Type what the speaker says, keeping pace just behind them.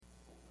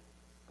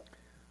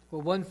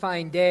Well, one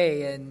fine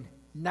day in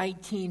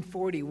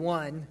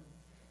 1941,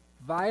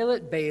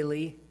 Violet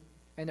Bailey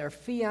and her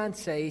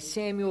fiancé,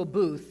 Samuel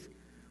Booth,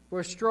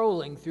 were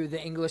strolling through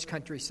the English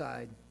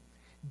countryside.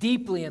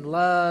 Deeply in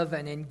love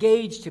and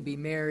engaged to be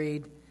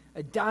married,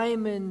 a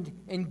diamond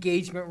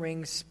engagement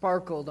ring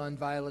sparkled on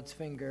Violet's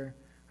finger,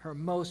 her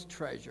most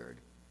treasured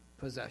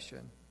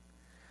possession.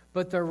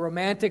 But their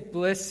romantic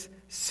bliss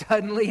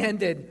suddenly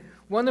ended.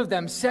 One of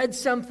them said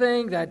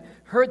something that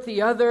hurt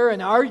the other.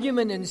 An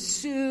argument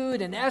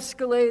ensued and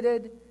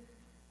escalated.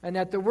 And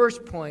at the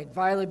worst point,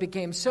 Violet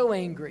became so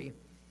angry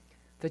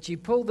that she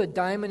pulled the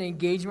diamond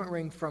engagement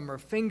ring from her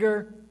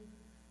finger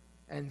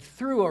and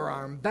threw her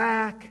arm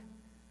back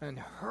and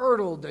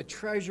hurled the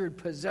treasured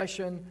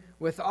possession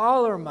with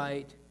all her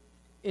might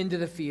into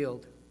the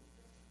field.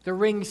 The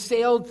ring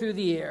sailed through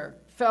the air,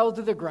 fell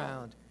to the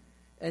ground,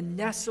 and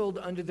nestled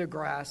under the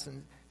grass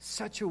in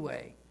such a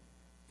way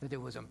that it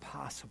was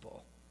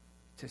impossible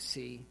to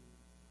see.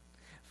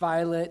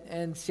 Violet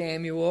and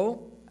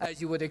Samuel, as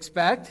you would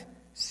expect,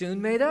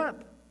 soon made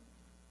up.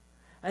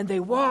 And they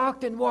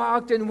walked and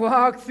walked and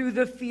walked through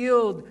the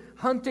field,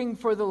 hunting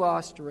for the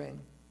lost ring.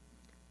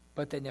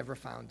 But they never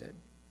found it.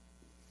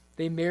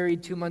 They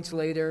married 2 months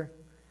later.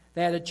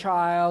 They had a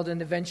child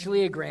and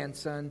eventually a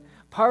grandson.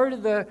 Part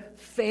of the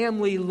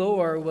family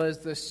lore was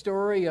the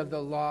story of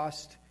the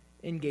lost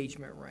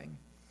engagement ring.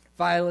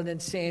 Violet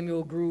and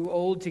Samuel grew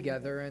old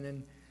together, and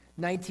in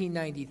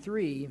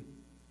 1993,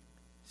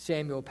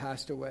 Samuel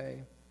passed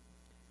away.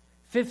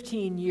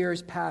 15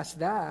 years past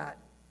that,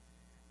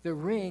 the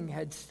ring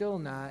had still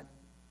not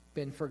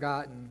been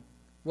forgotten.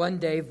 One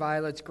day,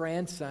 Violet's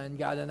grandson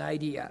got an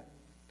idea.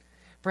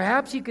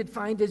 Perhaps he could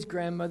find his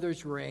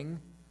grandmother's ring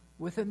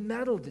with a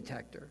metal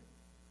detector.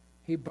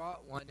 He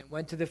bought one and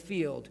went to the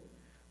field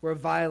where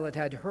Violet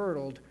had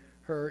hurled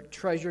her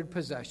treasured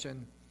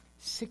possession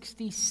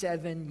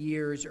 67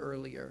 years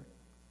earlier.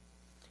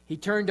 He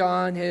turned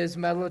on his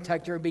metal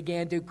detector and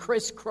began to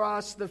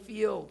crisscross the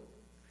field,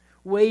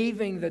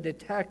 waving the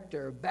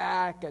detector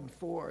back and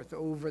forth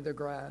over the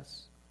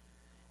grass.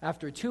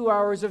 After 2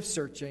 hours of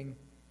searching,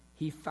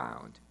 he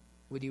found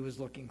what he was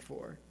looking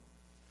for.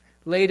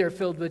 Later,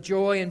 filled with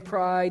joy and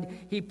pride,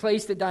 he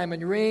placed the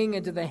diamond ring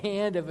into the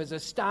hand of his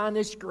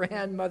astonished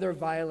grandmother,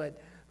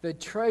 Violet. The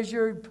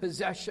treasured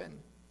possession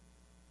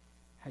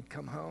had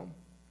come home.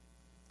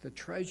 The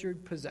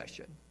treasured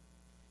possession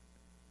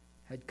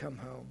had come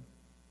home.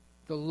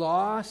 The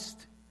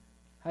lost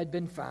had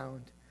been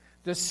found.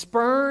 The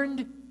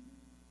spurned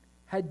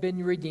had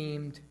been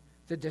redeemed.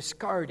 The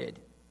discarded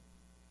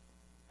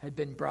had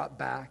been brought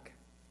back.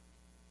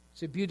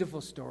 It's a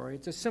beautiful story.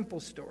 It's a simple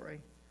story.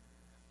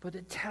 But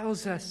it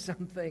tells us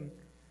something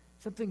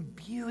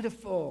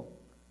beautiful.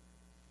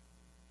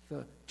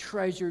 The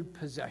treasured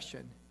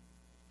possession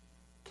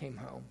came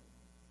home.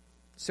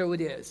 So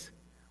it is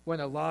when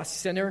a lost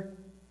sinner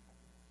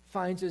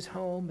finds his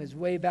home, his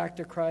way back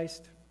to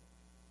Christ.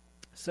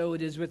 So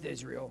it is with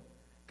Israel.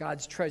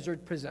 God's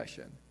treasured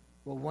possession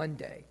will one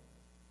day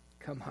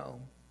come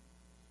home.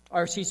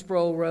 R.C.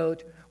 Sproul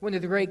wrote, one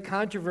of the great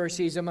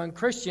controversies among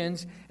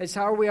Christians is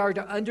how we are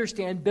to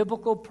understand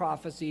biblical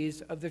prophecies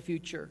of the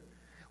future,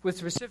 with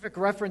specific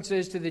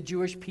references to the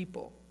Jewish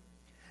people.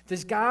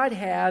 Does God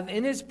have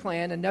in his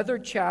plan another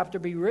chapter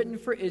be written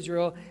for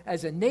Israel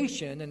as a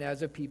nation and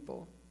as a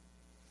people?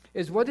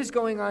 Is what is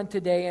going on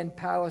today in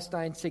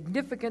Palestine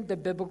significant to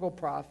biblical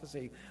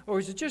prophecy, or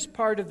is it just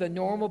part of the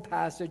normal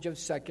passage of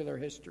secular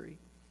history?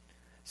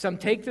 Some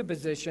take the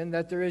position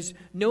that there is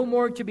no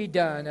more to be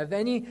done of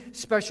any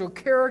special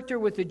character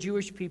with the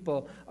Jewish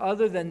people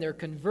other than their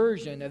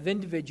conversion of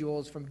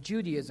individuals from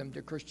Judaism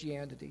to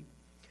Christianity.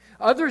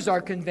 Others are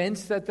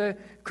convinced that the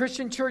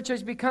Christian church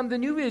has become the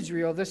new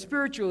Israel, the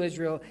spiritual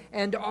Israel,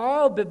 and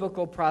all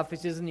biblical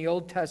prophecies in the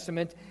Old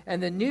Testament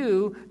and the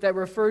New that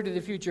refer to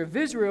the future of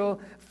Israel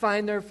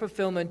find their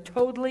fulfillment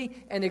totally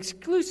and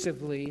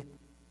exclusively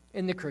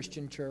in the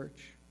Christian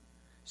church.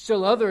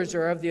 Still others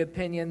are of the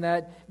opinion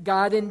that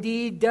God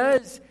indeed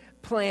does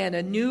plan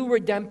a new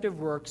redemptive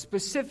work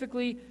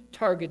specifically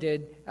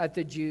targeted at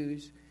the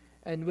Jews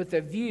and with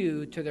a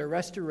view to their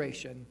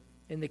restoration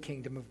in the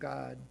kingdom of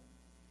God.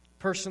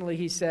 Personally,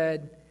 he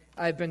said,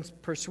 I've been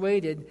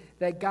persuaded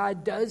that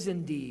God does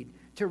indeed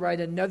to write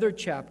another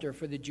chapter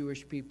for the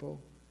Jewish people.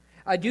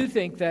 I do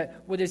think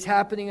that what is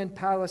happening in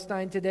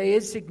Palestine today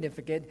is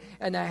significant,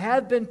 and I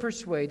have been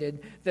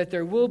persuaded that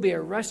there will be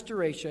a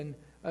restoration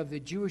of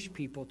the Jewish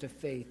people to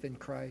faith in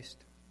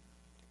Christ.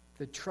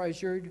 The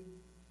treasured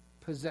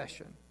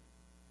possession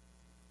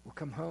will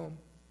come home.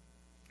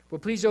 Well,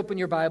 please open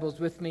your Bibles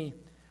with me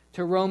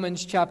to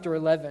Romans chapter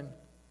 11,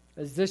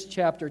 as this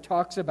chapter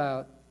talks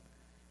about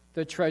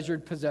the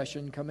treasured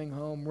possession coming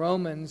home.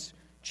 Romans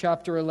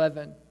chapter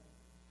 11,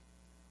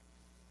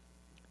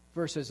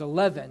 verses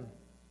 11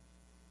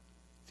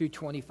 through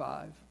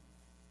 25.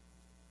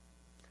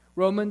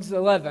 Romans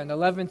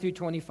 11 through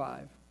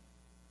 25.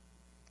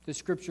 The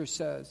scripture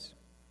says,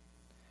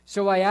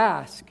 so I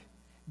ask,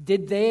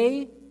 did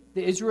they,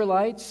 the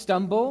Israelites,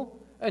 stumble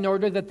in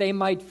order that they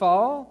might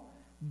fall?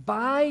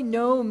 By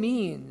no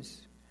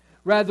means.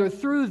 Rather,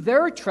 through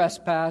their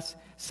trespass,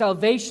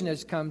 salvation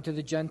has come to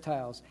the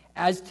Gentiles,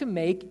 as to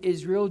make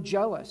Israel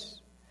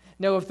jealous.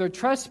 Now, if their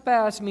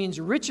trespass means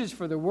riches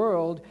for the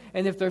world,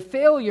 and if their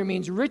failure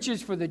means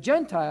riches for the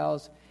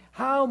Gentiles,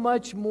 how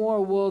much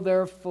more will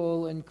their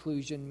full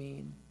inclusion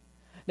mean?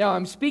 Now,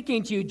 I'm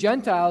speaking to you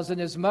Gentiles,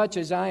 inasmuch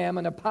as I am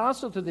an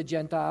apostle to the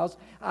Gentiles,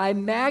 I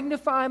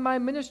magnify my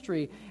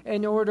ministry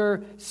in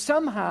order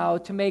somehow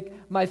to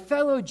make my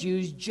fellow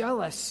Jews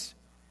jealous,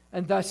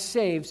 and thus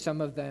save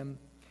some of them.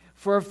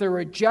 For if their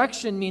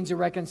rejection means a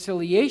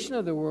reconciliation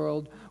of the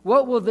world,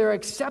 what will their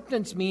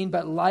acceptance mean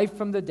but life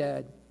from the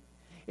dead?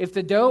 If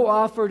the dough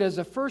offered as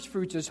a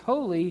firstfruits is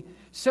holy,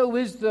 so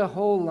is the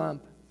whole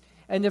lump.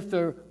 And if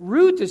the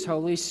root is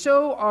holy,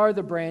 so are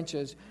the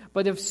branches.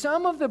 But if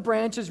some of the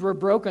branches were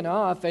broken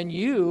off, and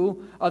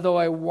you, although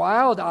a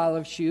wild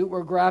olive shoot,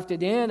 were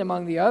grafted in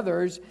among the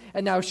others,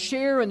 and now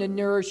share in the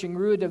nourishing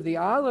root of the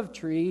olive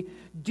tree,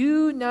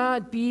 do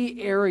not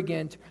be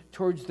arrogant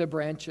towards the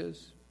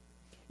branches.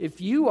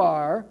 If you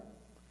are,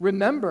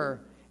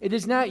 remember, it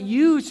is not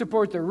you who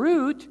support the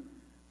root,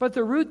 but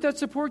the root that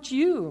supports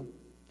you.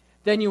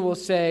 Then you will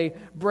say,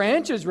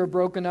 branches were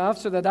broken off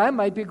so that I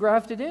might be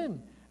grafted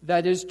in.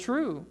 That is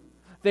true.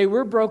 They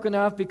were broken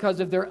off because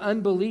of their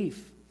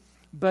unbelief,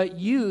 but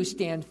you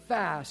stand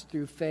fast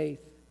through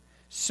faith.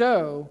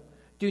 So,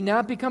 do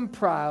not become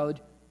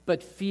proud,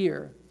 but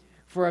fear.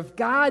 For if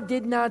God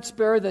did not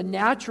spare the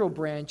natural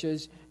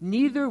branches,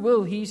 neither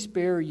will he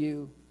spare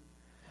you.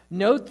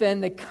 Note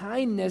then the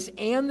kindness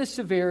and the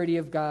severity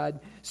of God.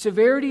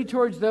 Severity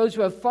towards those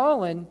who have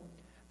fallen,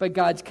 but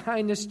God's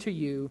kindness to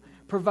you,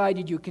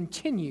 provided you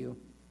continue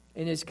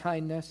in his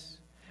kindness.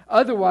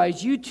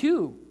 Otherwise, you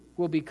too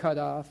will be cut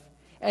off.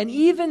 And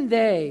even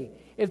they,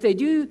 if they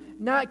do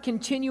not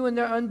continue in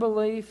their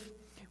unbelief,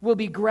 will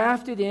be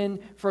grafted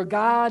in, for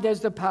God has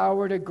the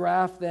power to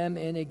graft them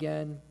in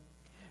again.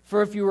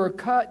 For if you were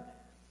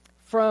cut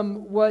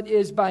from what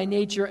is by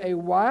nature a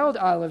wild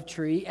olive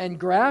tree and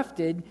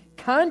grafted,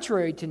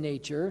 contrary to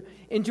nature,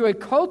 into a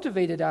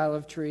cultivated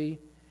olive tree,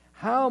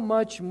 how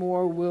much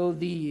more will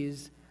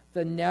these,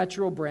 the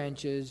natural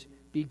branches,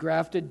 be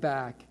grafted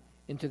back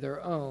into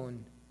their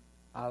own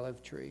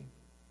olive tree?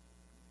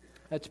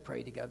 Let's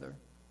pray together.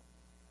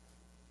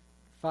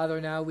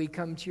 Father, now we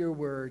come to your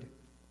word,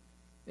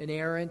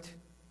 inerrant,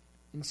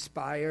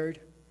 inspired,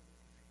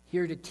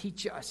 here to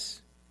teach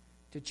us,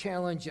 to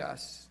challenge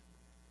us,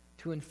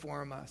 to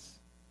inform us.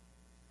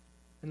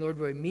 And Lord,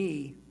 would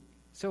me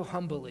so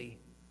humbly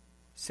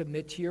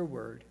submit to your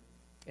word.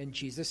 In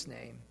Jesus'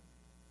 name,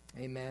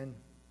 amen.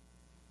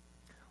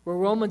 Well,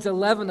 Romans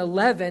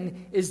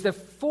 11:11 is the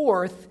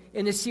fourth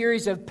in a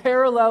series of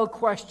parallel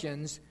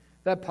questions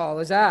that Paul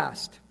has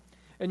asked.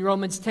 In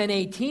Romans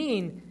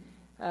 10:18,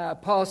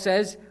 Paul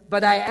says,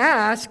 "But I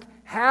ask,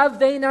 have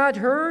they not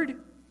heard?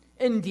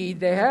 Indeed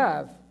they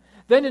have."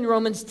 Then in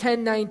Romans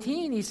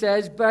 10:19, he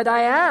says, "But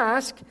I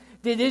ask,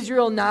 did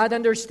Israel not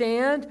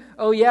understand?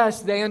 Oh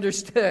yes, they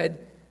understood,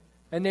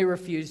 and they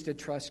refused to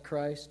trust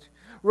Christ."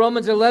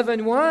 Romans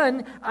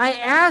 11:1, "I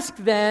ask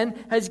then,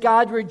 has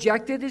God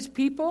rejected his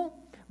people?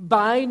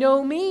 By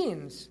no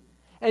means."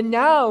 And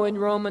now in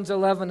Romans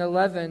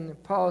 11:11,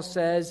 Paul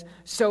says,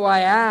 "So I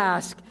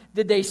ask,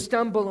 did they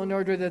stumble in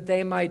order that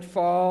they might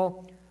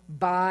fall?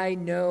 By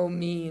no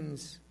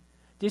means."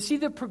 Do you see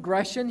the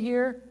progression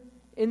here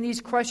in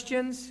these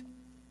questions?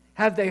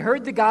 Have they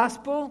heard the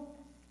gospel?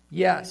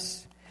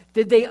 Yes.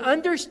 Did they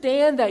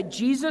understand that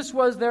Jesus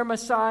was their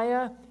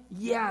Messiah?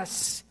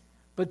 Yes.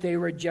 But they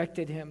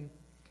rejected him.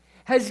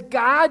 Has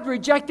God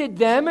rejected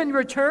them in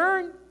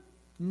return?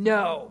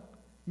 No,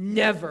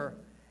 never.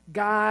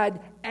 God,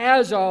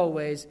 as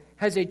always,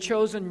 has a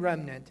chosen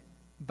remnant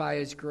by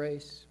his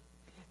grace.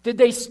 Did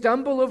they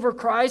stumble over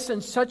Christ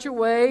in such a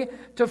way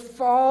to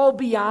fall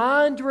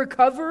beyond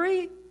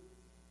recovery?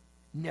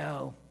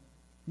 No,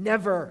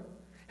 never.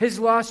 His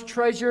lost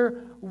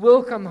treasure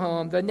will come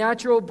home. The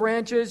natural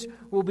branches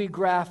will be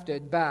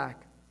grafted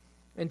back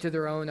into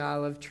their own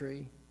olive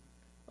tree.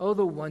 Oh,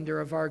 the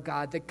wonder of our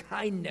God, the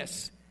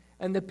kindness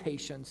and the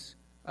patience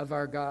of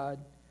our God.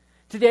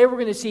 Today we're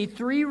going to see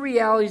three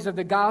realities of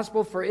the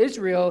gospel for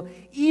Israel,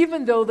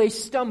 even though they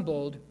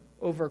stumbled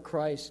over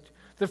Christ.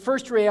 The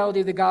first reality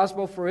of the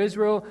gospel for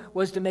Israel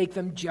was to make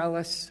them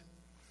jealous.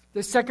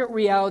 The second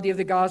reality of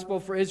the gospel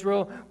for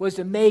Israel was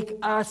to make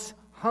us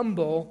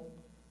humble.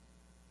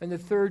 And the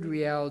third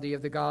reality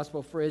of the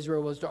gospel for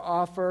Israel was to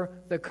offer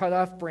the cut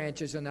off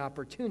branches an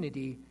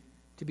opportunity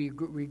to be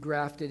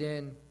regrafted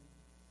in.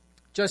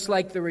 Just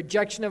like the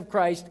rejection of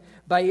Christ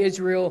by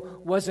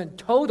Israel wasn't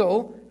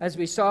total, as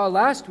we saw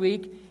last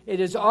week,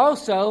 it is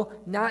also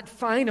not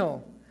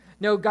final.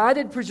 No, God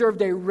had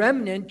preserved a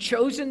remnant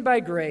chosen by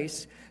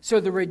grace,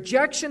 so the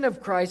rejection of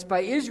Christ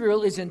by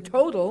Israel isn't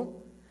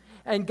total,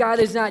 and God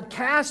has not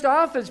cast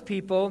off his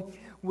people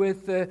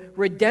with the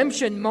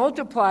redemption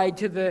multiplied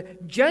to the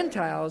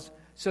Gentiles,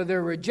 so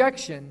their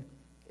rejection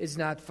is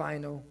not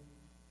final.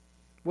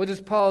 What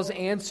is Paul's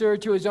answer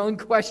to his own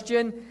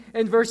question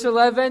in verse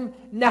 11?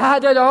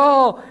 Not at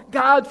all.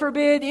 God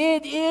forbid.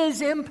 It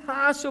is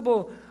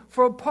impossible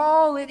For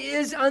Paul, it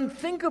is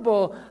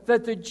unthinkable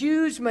that the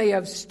Jews may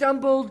have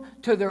stumbled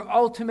to their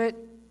ultimate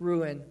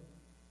ruin.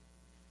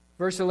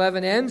 Verse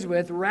 11 ends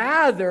with,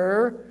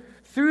 rather,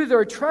 through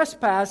their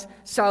trespass,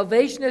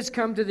 salvation has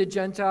come to the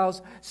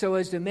Gentiles so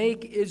as to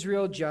make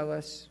Israel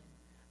jealous.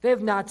 They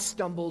have not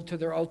stumbled to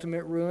their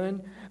ultimate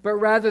ruin, but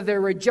rather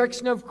their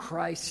rejection of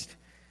Christ.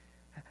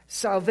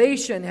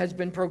 Salvation has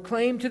been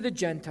proclaimed to the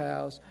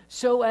Gentiles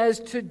so as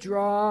to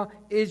draw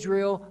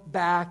Israel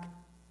back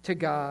to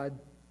God.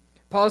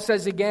 Paul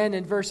says again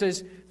in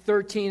verses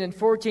 13 and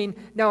 14,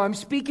 now I'm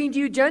speaking to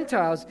you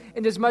Gentiles,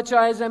 inasmuch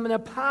as I'm an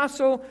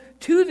apostle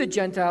to the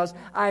Gentiles,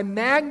 I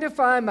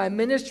magnify my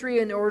ministry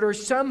in order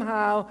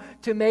somehow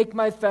to make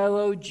my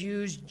fellow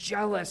Jews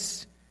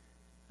jealous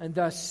and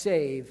thus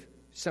save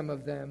some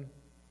of them.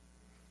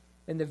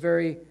 In the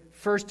very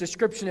first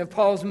description of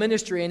Paul's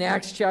ministry in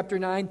Acts chapter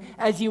 9,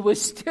 as he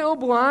was still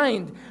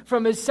blind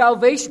from his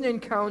salvation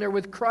encounter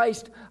with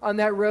Christ on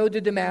that road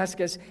to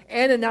Damascus,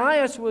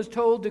 Ananias was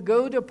told to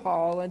go to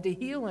Paul and to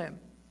heal him.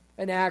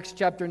 In Acts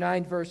chapter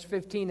 9, verse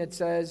 15, it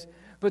says,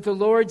 but the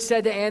Lord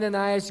said to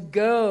Ananias,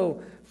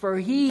 go, for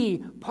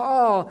he,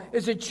 Paul,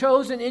 is a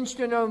chosen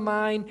instrument of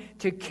mine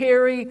to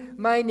carry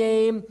my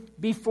name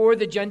before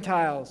the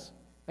Gentiles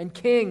and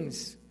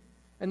kings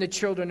and the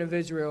children of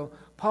Israel.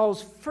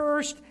 Paul's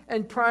first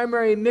and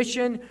primary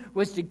mission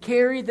was to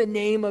carry the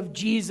name of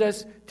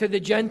Jesus to the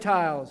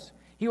Gentiles.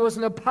 He was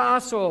an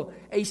apostle,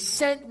 a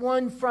sent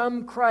one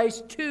from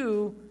Christ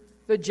to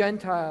the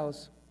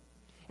Gentiles.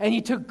 And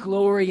he took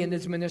glory in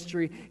his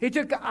ministry. He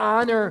took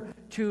honor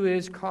to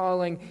his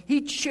calling.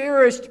 He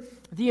cherished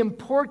the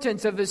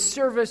importance of his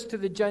service to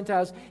the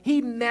Gentiles.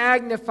 He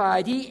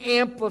magnified, he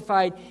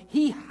amplified,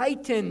 he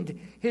heightened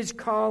his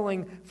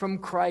calling from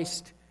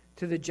Christ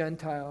to the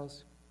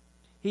Gentiles.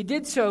 He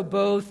did so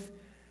both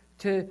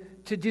to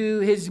do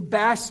his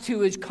best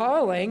to his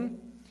calling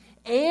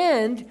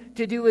and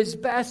to do his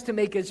best to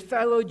make his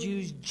fellow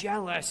Jews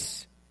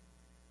jealous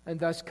and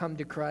thus come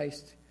to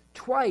Christ.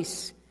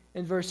 Twice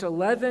in verse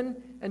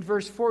 11 and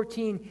verse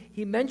 14,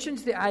 he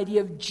mentions the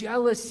idea of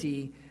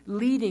jealousy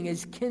leading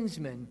his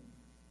kinsmen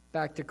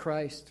back to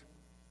Christ.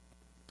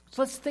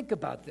 So let's think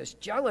about this.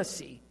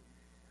 Jealousy.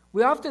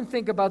 We often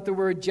think about the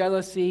word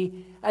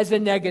jealousy as a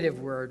negative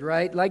word,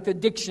 right? Like the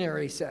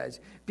dictionary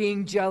says.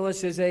 Being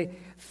jealous is a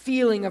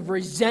feeling of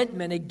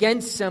resentment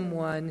against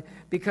someone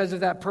because of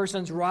that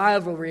person's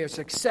rivalry or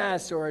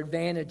success or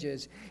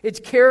advantages. It's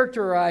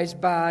characterized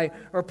by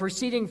or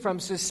proceeding from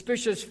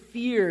suspicious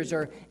fears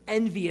or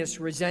envious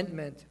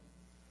resentment.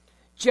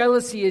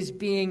 Jealousy is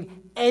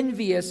being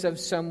envious of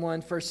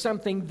someone for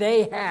something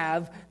they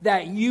have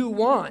that you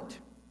want.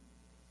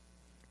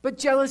 But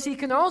jealousy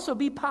can also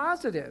be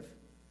positive.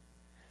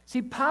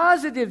 See,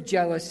 positive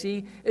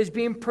jealousy is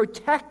being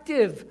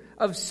protective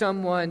of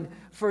someone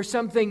for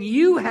something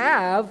you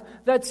have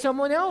that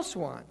someone else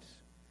wants.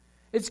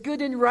 It's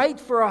good and right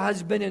for a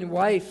husband and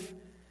wife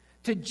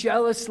to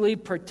jealously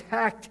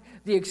protect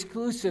the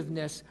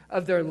exclusiveness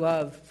of their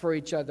love for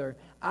each other.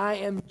 I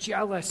am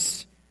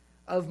jealous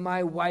of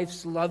my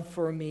wife's love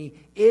for me.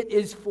 It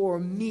is for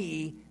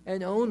me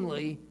and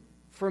only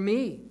for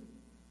me.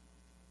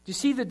 Do you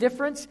see the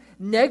difference?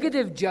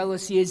 Negative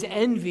jealousy is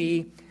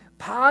envy.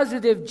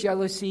 Positive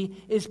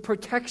jealousy is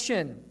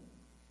protection.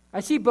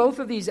 I see both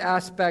of these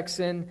aspects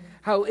in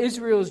how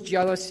Israel's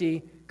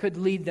jealousy could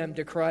lead them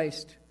to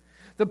Christ.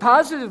 The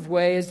positive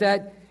way is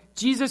that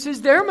Jesus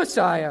is their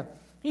Messiah.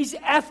 He's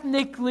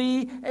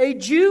ethnically a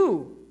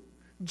Jew.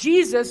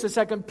 Jesus, the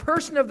second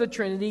person of the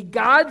Trinity,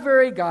 God,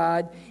 very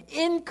God,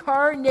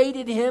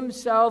 incarnated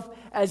himself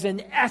as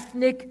an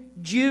ethnic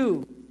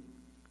Jew.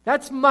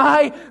 That's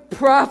my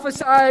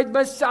prophesied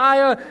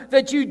Messiah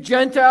that you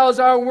Gentiles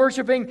are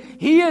worshiping.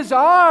 He is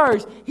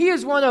ours. He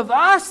is one of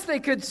us, they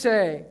could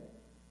say.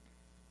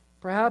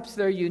 Perhaps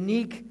their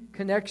unique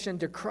connection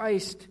to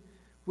Christ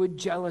would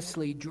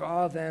jealously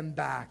draw them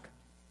back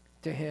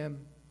to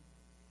him.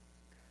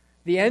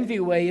 The envy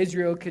way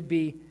Israel could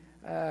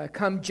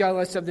become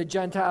jealous of the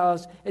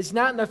Gentiles is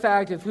not in the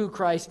fact of who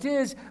Christ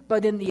is,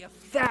 but in the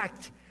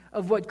effect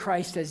of what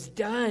Christ has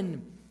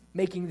done,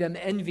 making them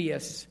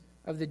envious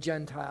of the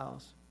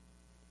Gentiles.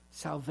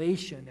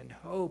 Salvation and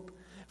hope,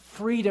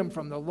 freedom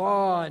from the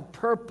law and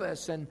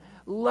purpose and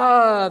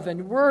love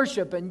and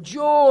worship and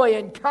joy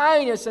and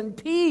kindness and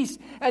peace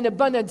and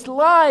abundant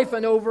life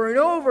and over and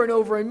over and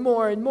over and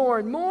more and more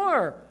and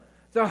more.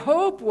 The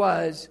hope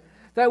was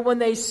that when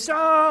they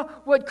saw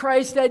what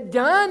Christ had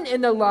done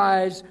in the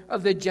lives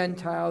of the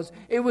Gentiles,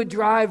 it would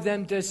drive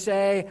them to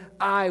say,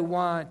 I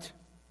want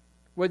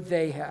what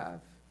they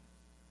have.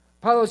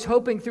 Paul was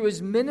hoping through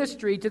his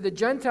ministry to the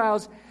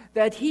Gentiles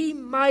that he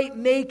might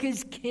make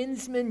his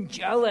kinsmen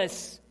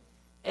jealous,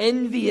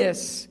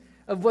 envious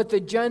of what the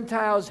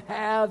Gentiles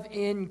have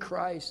in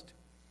Christ.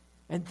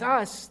 And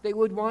thus, they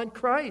would want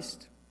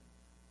Christ.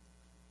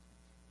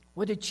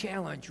 What a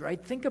challenge,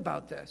 right? Think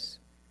about this.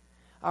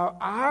 Are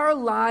our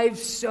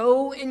lives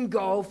so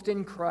engulfed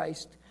in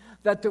Christ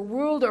that the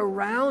world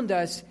around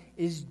us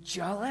is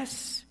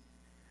jealous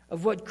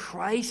of what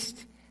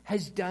Christ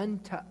has done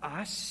to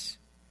us?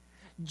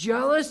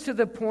 Jealous to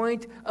the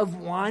point of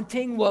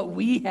wanting what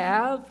we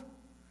have?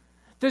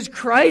 Does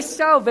Christ's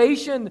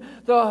salvation,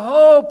 the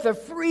hope, the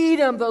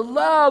freedom, the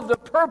love, the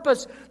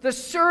purpose, the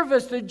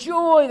service, the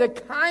joy, the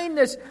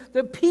kindness,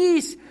 the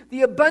peace,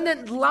 the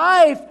abundant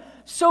life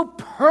so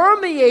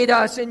permeate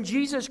us in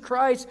Jesus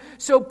Christ,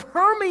 so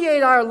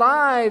permeate our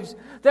lives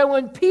that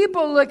when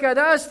people look at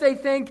us, they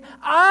think,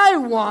 I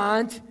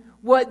want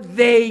what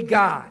they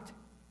got?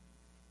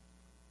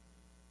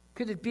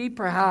 Could it be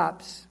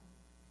perhaps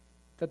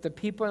that the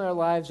people in our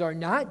lives are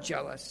not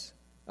jealous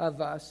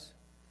of us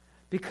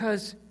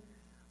because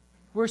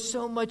we're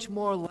so much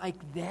more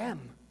like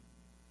them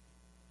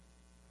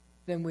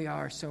than we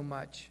are so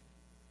much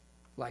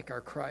like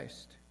our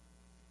Christ?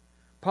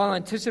 Paul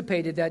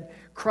anticipated that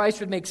Christ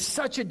would make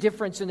such a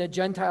difference in a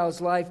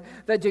Gentile's life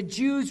that the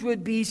Jews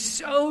would be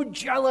so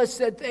jealous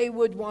that they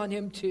would want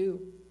him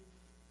too.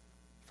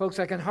 Folks,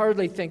 I can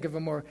hardly think of a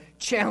more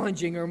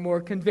challenging or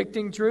more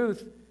convicting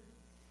truth.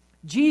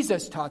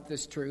 Jesus taught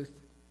this truth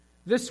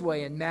this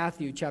way in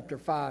Matthew chapter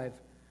 5,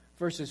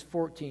 verses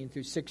 14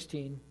 through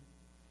 16.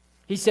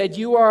 He said,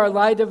 "You are a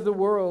light of the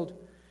world.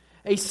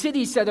 A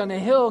city set on a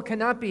hill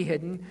cannot be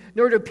hidden,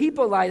 nor do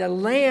people light a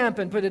lamp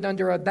and put it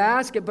under a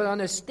basket, but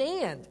on a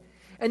stand,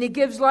 and it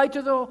gives light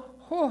to the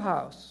whole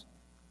house.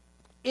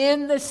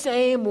 In the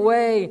same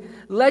way,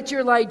 let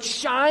your light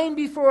shine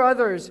before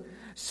others,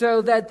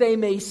 so that they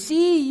may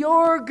see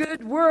your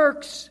good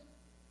works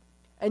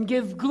and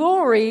give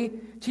glory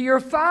to your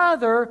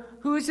Father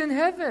who is in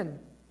heaven."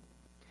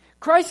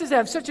 Christ has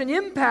had such an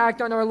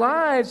impact on our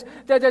lives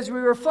that as we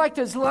reflect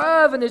His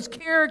love and His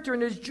character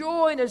and His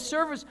joy and His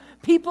service,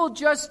 people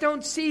just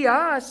don't see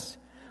us,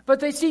 but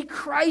they see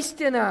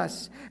Christ in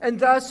us, and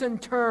thus in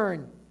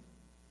turn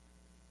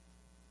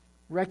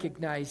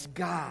recognize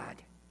God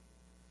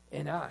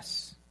in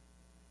us.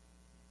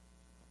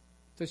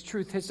 This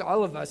truth hits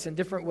all of us in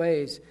different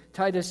ways.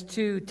 Titus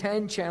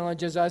 2:10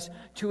 challenges us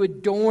to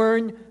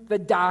adorn the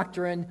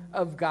doctrine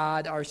of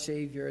God our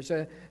Savior. As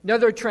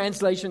another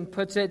translation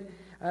puts it,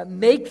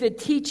 make the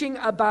teaching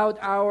about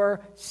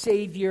our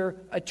Savior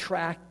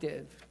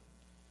attractive.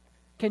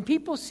 Can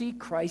people see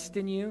Christ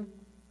in you?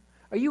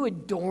 Are you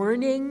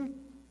adorning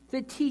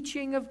the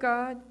teaching of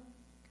God?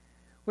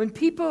 When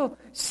people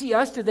see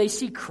us, do they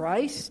see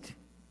Christ?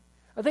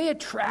 Are they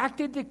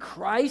attracted to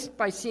Christ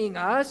by seeing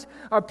us?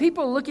 Are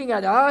people looking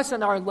at us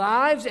and our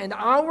lives and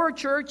our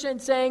church and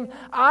saying,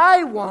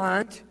 I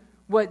want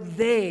what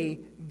they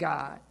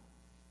got?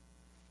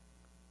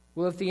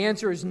 Well, if the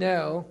answer is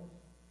no,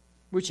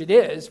 which it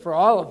is for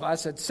all of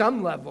us at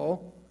some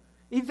level,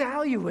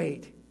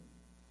 evaluate.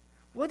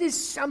 What is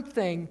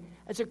something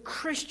as a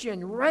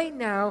Christian right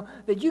now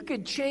that you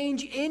could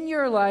change in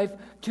your life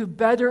to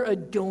better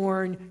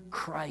adorn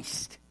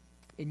Christ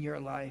in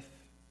your life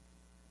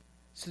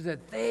so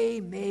that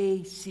they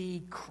may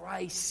see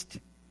Christ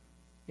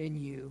in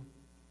you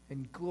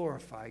and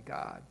glorify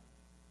God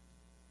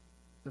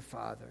the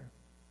Father?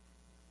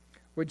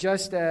 Where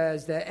just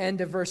as the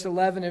end of verse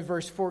 11 and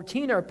verse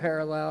 14 are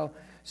parallel,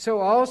 so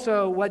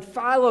also what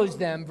follows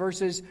them,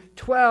 verses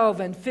 12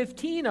 and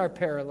 15, are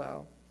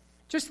parallel.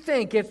 Just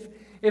think,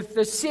 if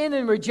the sin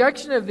and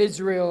rejection of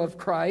Israel of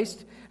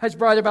Christ has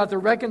brought about the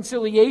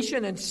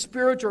reconciliation and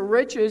spiritual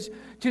riches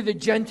to the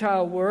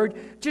Gentile world,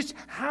 just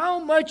how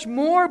much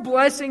more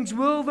blessings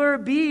will there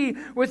be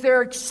with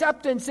their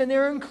acceptance and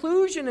their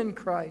inclusion in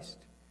Christ?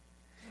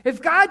 If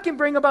God can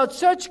bring about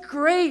such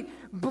great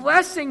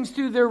blessings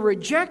through their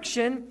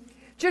rejection,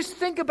 just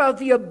think about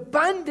the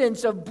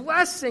abundance of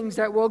blessings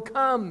that will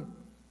come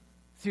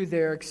through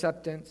their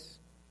acceptance.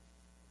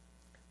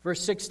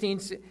 Verse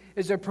 16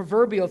 is a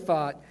proverbial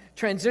thought,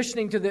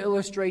 transitioning to the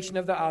illustration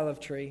of the olive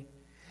tree.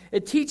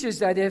 It teaches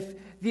that if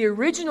the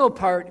original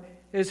part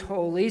is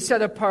holy,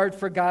 set apart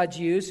for God's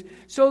use,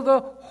 so the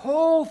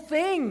whole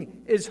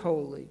thing is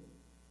holy.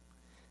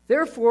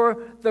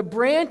 Therefore, the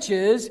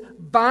branches,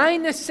 by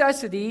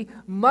necessity,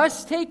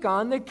 must take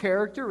on the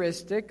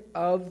characteristic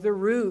of the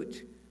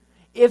root.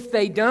 If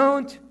they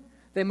don't,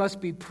 they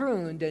must be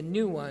pruned and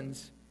new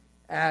ones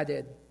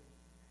added.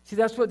 See,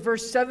 that's what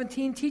verse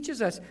 17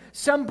 teaches us.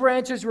 Some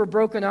branches were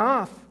broken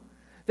off.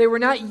 They were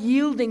not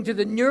yielding to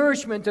the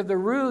nourishment of the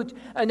root,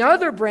 and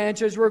other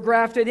branches were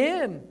grafted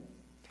in,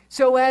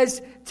 so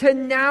as to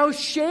now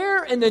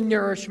share in the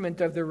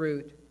nourishment of the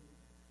root.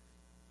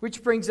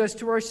 Which brings us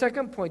to our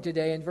second point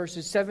today in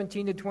verses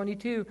 17 to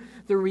 22.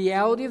 The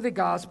reality of the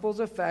gospel's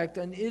effect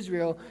on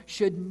Israel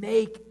should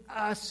make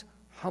us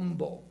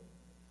humble.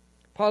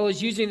 Paul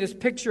is using this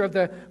picture of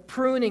the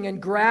pruning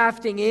and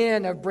grafting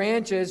in of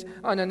branches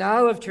on an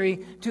olive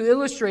tree to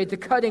illustrate the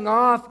cutting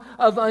off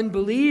of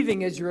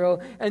unbelieving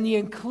Israel and the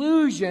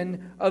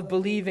inclusion of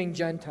believing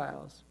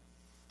Gentiles.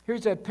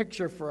 Here's a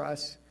picture for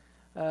us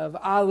of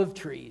olive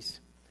trees,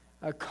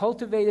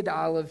 cultivated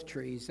olive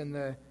trees in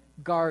the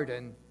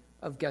Garden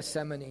of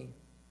Gethsemane.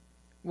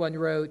 One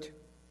wrote,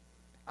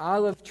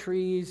 "Olive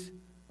trees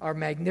are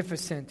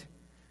magnificent,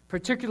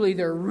 particularly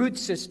their root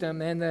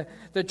system, and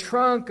the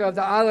trunk of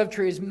the olive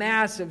tree is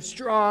massive,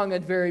 strong,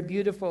 and very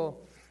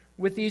beautiful.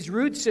 With these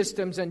root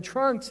systems and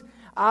trunks,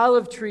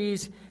 Olive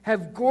trees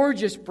have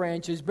gorgeous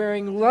branches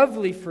bearing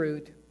lovely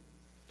fruit.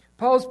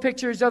 Paul's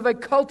pictures of a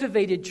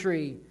cultivated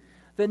tree.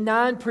 The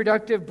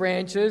non-productive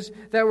branches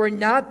that were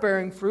not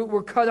bearing fruit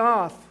were cut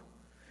off.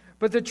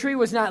 But the tree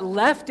was not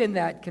left in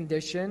that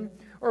condition,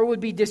 or would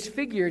be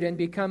disfigured and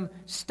become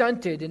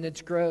stunted in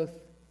its growth.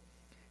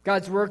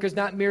 God's work is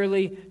not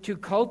merely to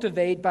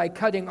cultivate by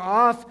cutting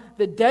off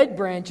the dead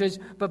branches,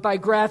 but by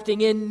grafting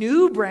in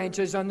new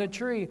branches on the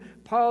tree.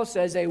 Paul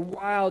says a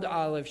wild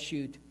olive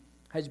shoot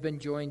has been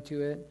joined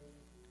to it.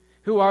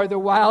 Who are the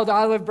wild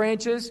olive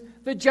branches?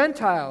 The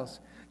Gentiles.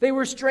 They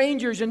were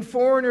strangers and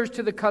foreigners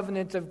to the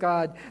covenant of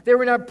God. They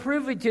were not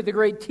privy to the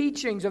great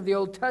teachings of the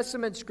Old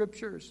Testament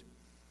scriptures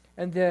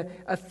and the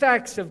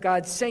effects of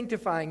God's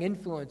sanctifying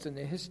influence in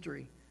the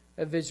history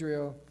of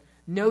Israel.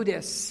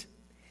 Notice,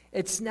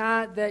 it's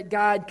not that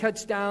God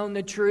cuts down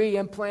the tree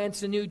and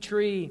plants a new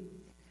tree.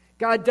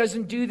 God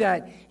doesn't do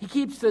that. He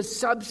keeps the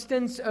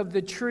substance of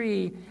the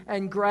tree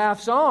and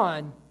grafts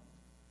on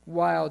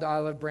wild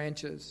olive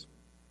branches.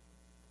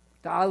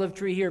 The olive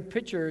tree here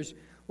pictures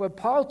what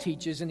Paul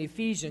teaches in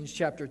Ephesians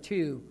chapter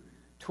 2,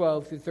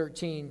 12 through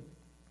 13.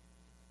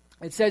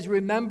 It says,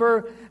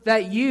 remember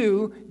that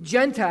you,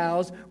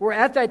 Gentiles, were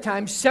at that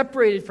time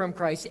separated from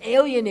Christ,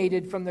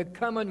 alienated from the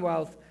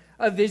commonwealth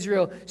of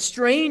Israel,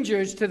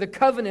 strangers to the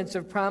covenants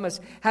of promise,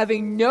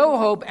 having no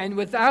hope and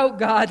without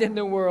God in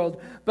the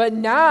world. But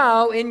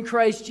now, in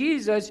Christ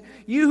Jesus,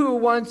 you who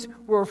once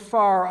were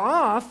far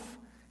off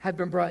have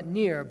been brought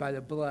near by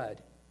the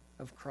blood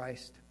of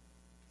Christ.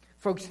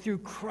 Folks, through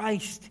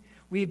Christ,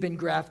 we've been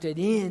grafted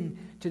in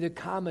to the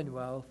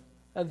commonwealth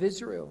of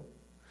Israel.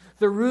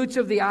 The roots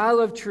of the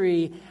olive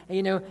tree,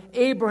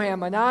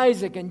 Abraham and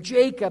Isaac and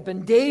Jacob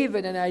and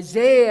David and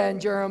Isaiah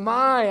and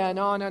Jeremiah and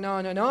on and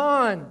on and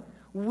on.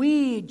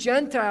 We,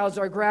 Gentiles,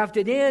 are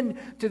grafted in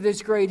to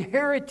this great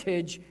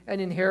heritage and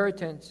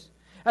inheritance.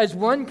 As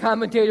one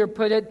commentator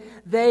put it,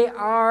 they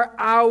are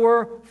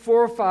our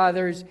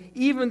forefathers.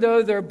 Even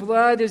though their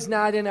blood is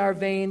not in our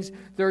veins,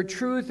 their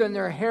truth and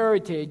their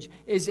heritage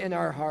is in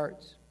our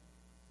hearts.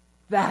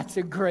 That's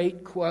a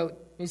great quote.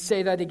 Let me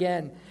say that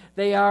again.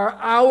 They are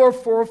our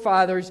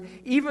forefathers.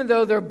 Even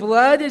though their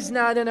blood is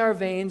not in our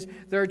veins,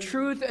 their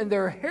truth and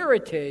their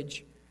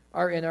heritage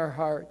are in our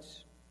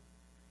hearts.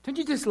 Don't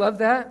you just love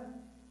that?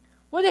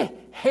 What a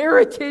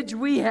heritage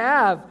we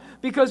have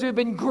because we've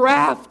been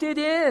grafted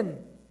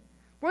in.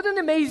 What an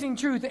amazing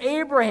truth.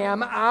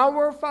 Abraham,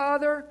 our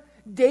father.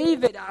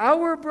 David,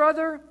 our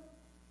brother.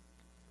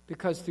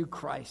 Because through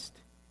Christ,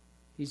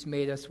 he's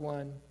made us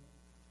one.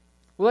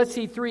 Well, let's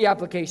see three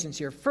applications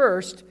here.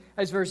 First,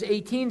 as verse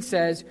 18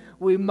 says,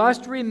 we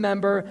must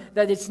remember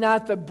that it's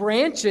not the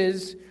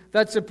branches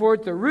that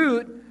support the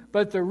root,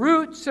 but the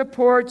root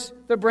supports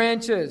the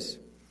branches.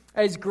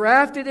 As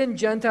grafted in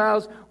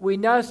Gentiles, we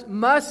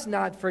must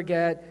not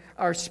forget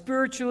our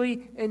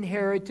spiritually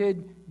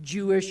inherited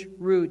Jewish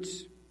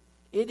roots.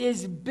 It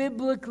is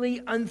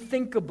biblically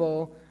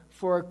unthinkable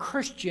for a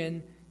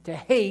Christian to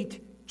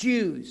hate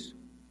Jews.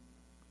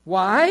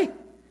 Why?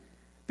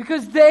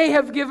 Because they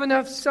have given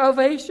us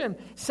salvation.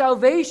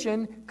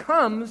 Salvation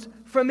comes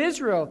from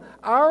Israel.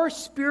 Our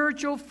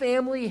spiritual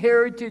family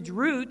heritage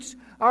roots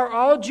are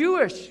all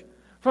Jewish.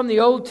 From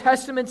the Old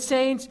Testament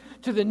saints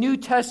to the New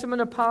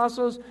Testament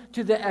apostles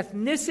to the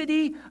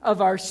ethnicity of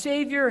our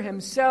Savior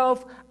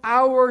himself,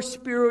 our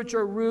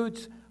spiritual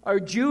roots are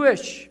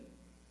Jewish.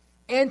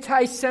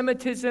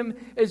 Anti-Semitism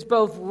is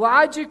both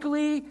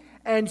logically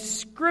and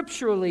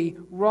scripturally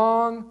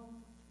wrong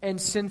and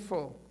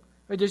sinful.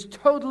 It is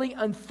totally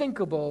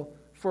unthinkable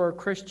for a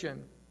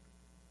Christian.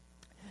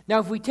 Now,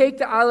 if we take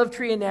the olive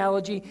tree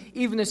analogy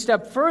even a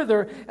step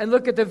further and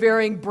look at the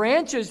varying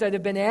branches that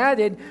have been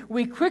added,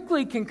 we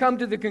quickly can come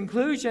to the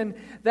conclusion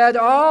that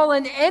all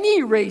and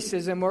any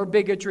racism or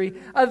bigotry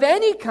of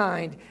any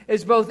kind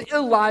is both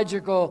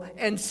illogical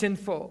and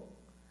sinful.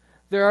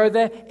 There are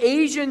the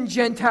Asian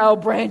Gentile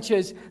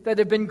branches that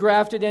have been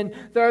grafted in.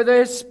 There are the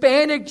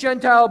Hispanic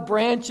Gentile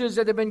branches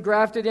that have been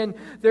grafted in.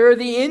 There are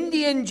the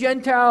Indian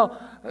Gentile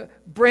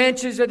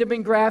branches that have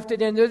been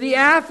grafted in. There are the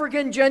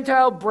African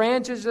Gentile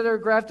branches that are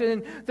grafted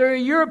in. There are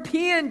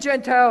European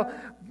Gentile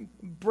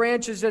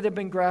branches that have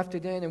been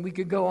grafted in. And we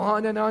could go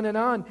on and on and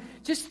on.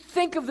 Just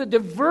think of the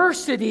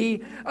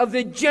diversity of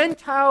the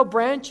Gentile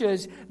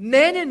branches,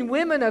 men and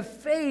women of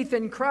faith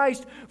in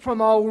Christ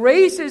from all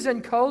races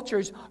and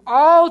cultures,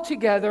 all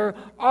together,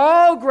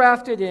 all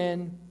grafted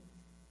in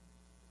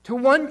to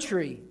one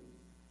tree,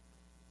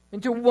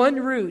 into one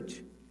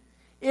root.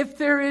 If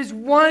there is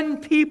one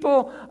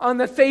people on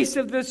the face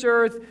of this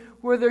earth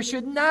where there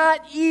should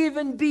not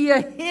even be a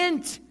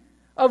hint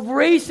of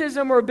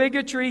racism or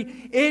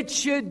bigotry, it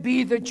should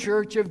be the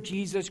Church of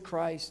Jesus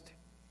Christ.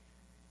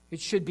 It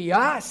should be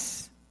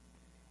us.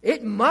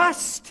 It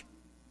must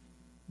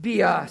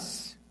be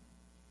us.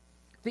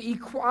 The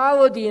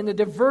equality and the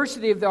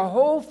diversity of the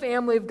whole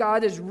family of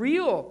God is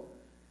real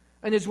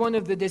and is one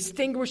of the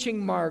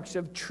distinguishing marks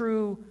of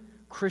true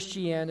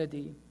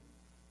Christianity.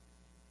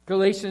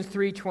 Galatians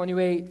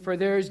 3:28, for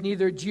there is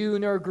neither Jew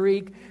nor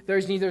Greek, there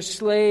is neither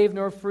slave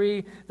nor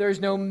free, there is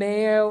no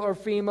male or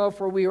female,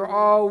 for we are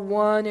all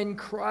one in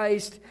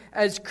Christ.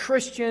 As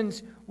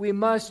Christians, we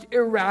must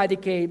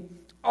eradicate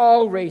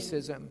all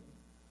racism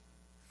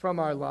from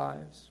our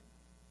lives.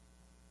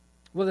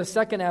 Well, the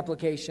second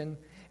application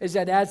is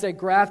that as a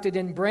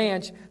grafted-in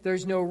branch,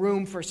 there's no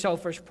room for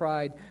selfish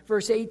pride.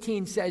 Verse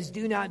 18 says,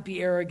 do not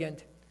be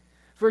arrogant.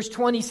 Verse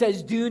 20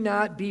 says, do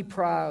not be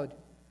proud.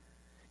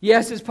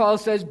 Yes, as Paul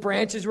says,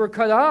 branches were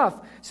cut off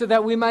so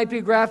that we might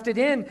be grafted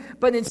in.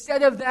 But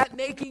instead of that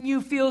making you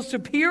feel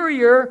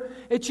superior,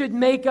 it should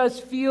make us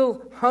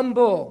feel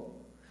humble.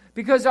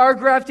 Because our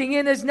grafting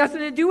in has nothing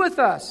to do with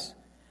us.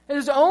 It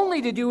has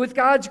only to do with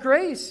God's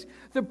grace.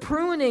 The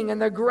pruning and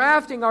the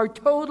grafting are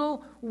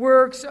total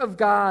works of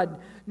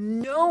God.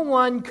 No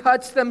one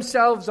cuts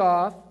themselves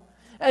off,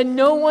 and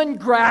no one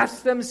grafts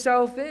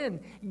themselves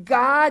in.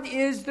 God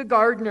is the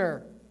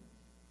gardener.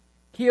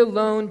 He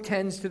alone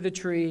tends to the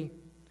tree.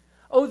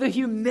 Oh, the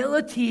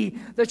humility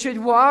that should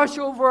wash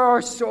over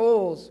our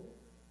souls.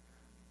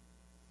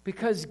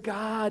 Because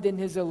God in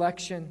His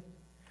election,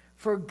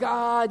 for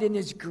God in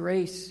His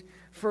grace,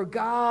 for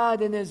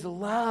God in His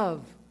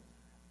love,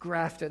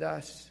 grafted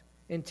us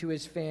into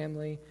His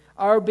family.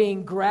 Our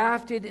being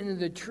grafted into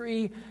the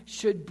tree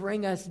should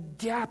bring us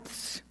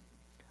depths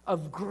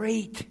of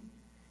great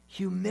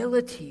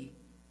humility.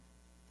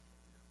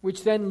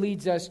 Which then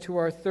leads us to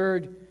our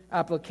third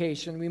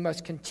application. We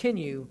must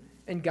continue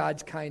in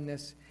God's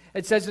kindness.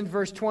 It says in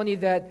verse 20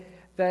 that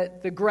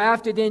the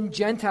grafted-in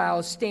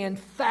Gentiles stand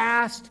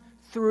fast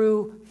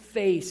through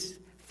faith.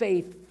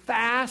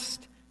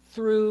 Fast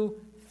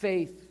through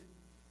faith.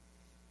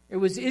 It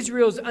was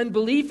Israel's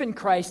unbelief in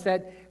Christ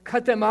that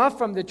cut them off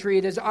from the tree.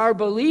 It is our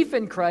belief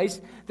in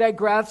Christ that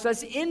grafts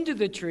us into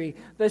the tree.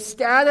 The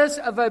status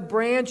of a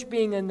branch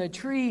being in the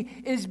tree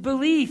is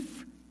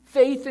belief,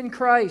 faith in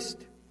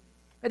Christ.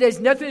 It has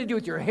nothing to do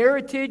with your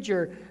heritage,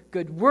 your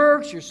good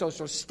works, your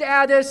social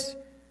status,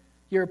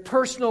 your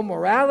personal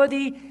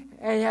morality,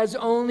 and it has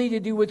only to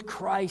do with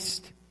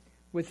Christ,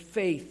 with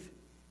faith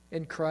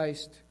in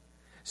Christ.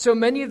 So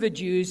many of the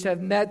Jews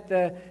have met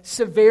the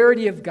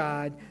severity of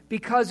God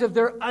because of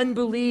their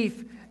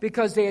unbelief,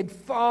 because they had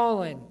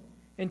fallen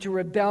into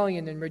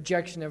rebellion and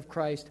rejection of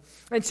Christ.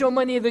 And so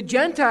many of the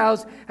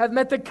Gentiles have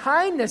met the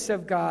kindness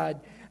of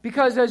God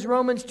because, as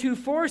Romans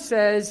 2:4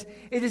 says,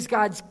 it is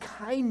God's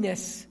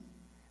kindness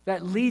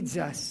that leads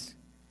us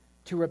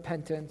to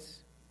repentance.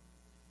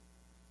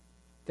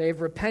 They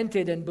have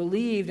repented and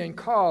believed and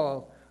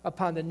called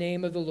upon the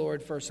name of the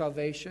Lord for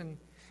salvation.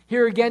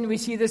 Here again we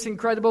see this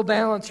incredible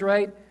balance,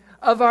 right?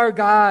 Of our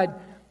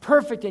God,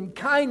 perfect in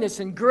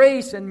kindness and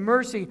grace and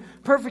mercy,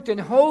 perfect in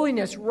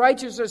holiness,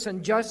 righteousness,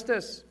 and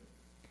justice.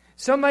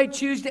 Some might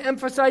choose to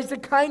emphasize the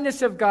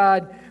kindness of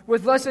God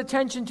with less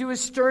attention to His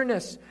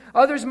sternness.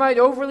 Others might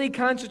overly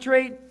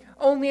concentrate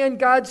only on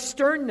God's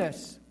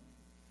sternness.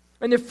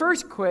 In the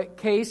first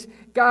case,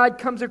 God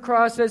comes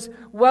across as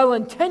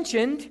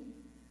well-intentioned,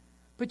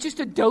 but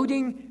just a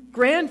doting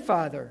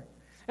grandfather.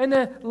 In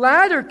the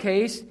latter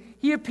case,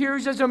 He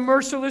appears as a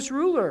merciless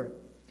ruler.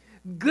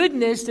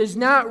 Goodness does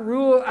not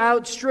rule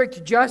out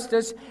strict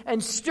justice,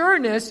 and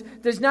sternness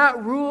does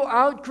not rule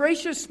out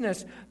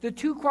graciousness. The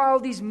two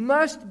qualities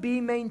must be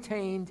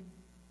maintained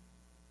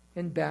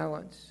in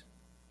balance.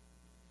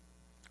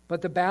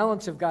 But the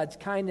balance of God's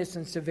kindness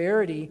and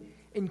severity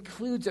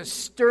includes a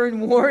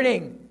stern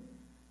warning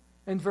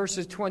in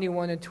verses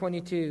 21 and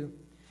 22.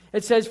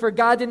 It says, for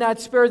God did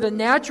not spare the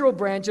natural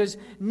branches,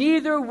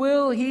 neither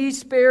will He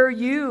spare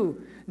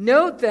you.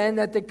 Note then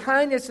that the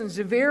kindness and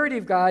severity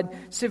of God,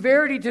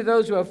 severity to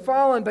those who have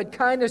fallen, but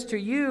kindness to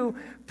you,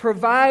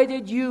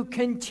 provided you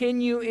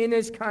continue in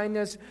His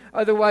kindness,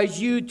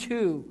 otherwise you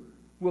too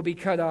will be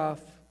cut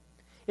off.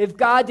 If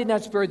God did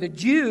not spare the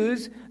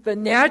Jews, the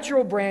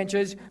natural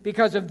branches,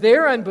 because of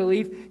their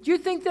unbelief, do you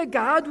think that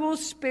God will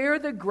spare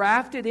the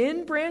grafted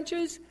in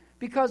branches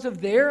because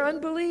of their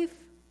unbelief?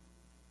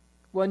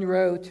 One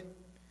wrote,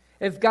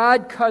 if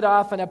God cut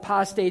off an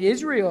apostate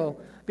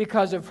Israel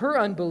because of her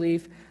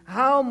unbelief,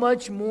 how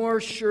much more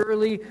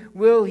surely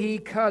will He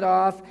cut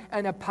off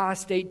an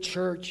apostate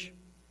church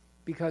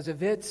because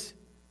of its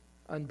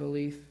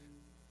unbelief?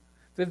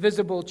 The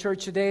visible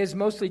church today is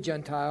mostly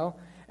Gentile,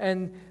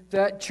 and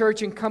that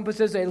church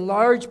encompasses a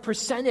large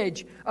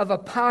percentage of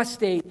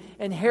apostate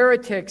and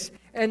heretics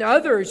and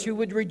others who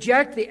would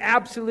reject the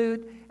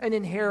absolute and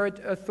inherent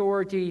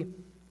authority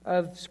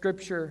of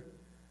Scripture,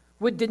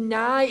 would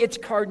deny its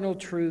cardinal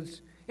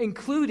truths,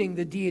 including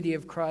the deity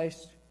of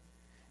Christ.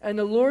 And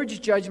the Lord's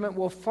judgment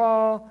will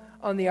fall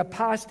on the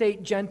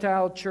apostate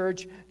Gentile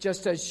church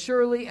just as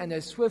surely and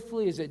as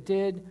swiftly as it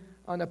did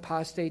on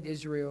apostate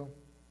Israel.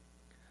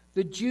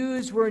 The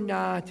Jews were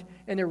not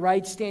in a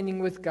right standing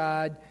with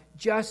God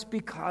just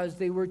because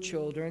they were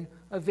children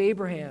of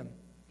Abraham,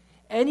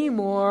 any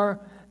more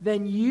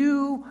than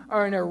you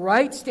are in a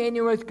right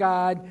standing with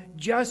God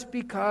just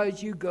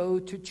because you go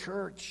to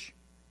church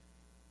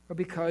or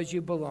because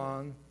you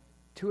belong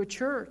to a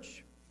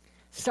church.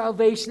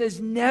 Salvation has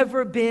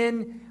never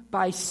been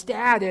by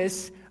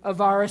status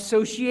of our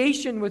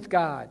association with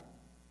God.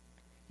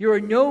 You are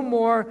no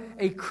more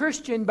a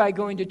Christian by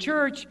going to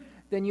church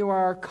than you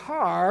are a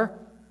car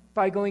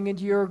by going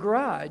into your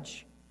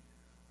garage,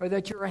 or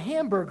that you're a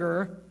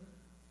hamburger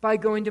by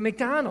going to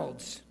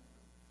McDonald's.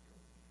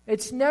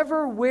 It's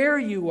never where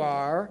you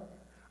are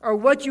or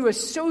what you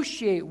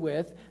associate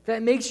with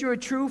that makes you a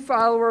true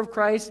follower of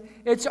Christ.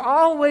 It's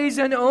always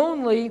and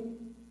only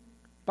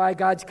by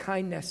God's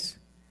kindness,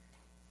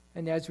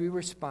 and as we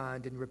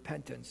respond in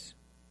repentance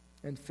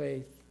and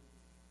faith.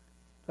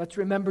 Let's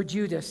remember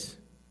Judas.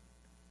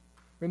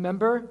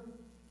 Remember,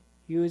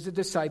 he was a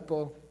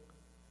disciple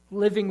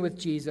living with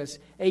Jesus,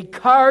 a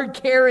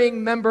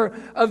card-carrying member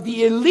of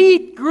the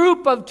elite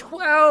group of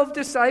 12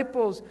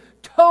 disciples,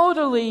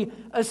 totally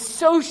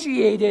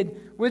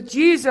associated with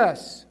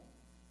Jesus,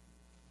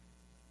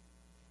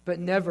 but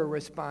never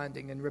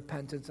responding in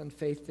repentance and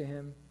faith to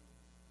him.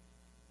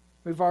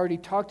 We've already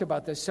talked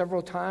about this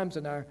several times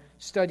in our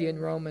study in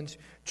Romans.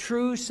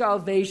 True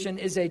salvation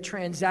is a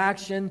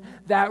transaction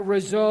that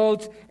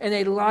results in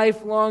a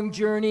lifelong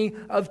journey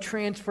of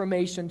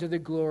transformation to the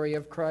glory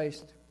of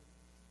Christ.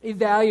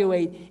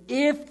 Evaluate.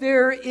 If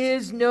there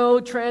is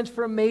no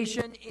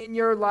transformation in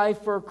your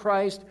life for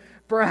Christ,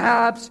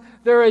 perhaps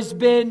there has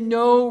been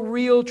no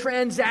real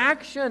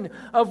transaction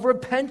of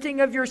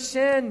repenting of your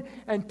sin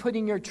and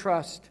putting your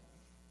trust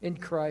in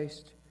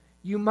Christ.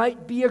 You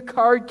might be a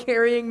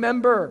card-carrying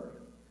member.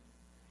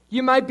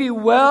 You might be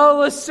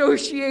well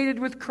associated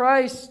with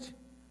Christ.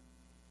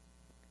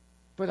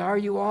 But are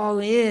you all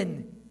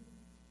in?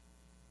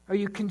 Are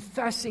you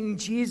confessing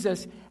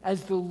Jesus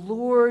as the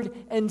Lord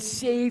and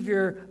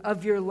Savior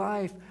of your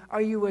life?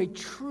 Are you a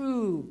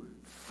true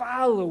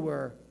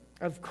follower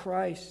of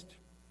Christ?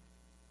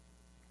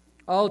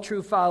 All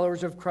true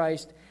followers of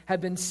Christ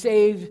have been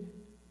saved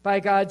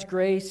by God's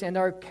grace and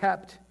are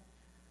kept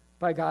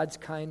by God's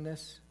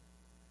kindness.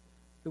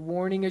 The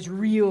warning is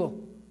real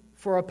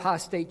for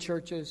apostate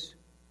churches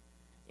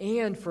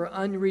and for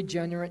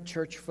unregenerate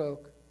church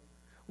folk.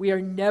 We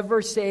are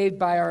never saved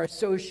by our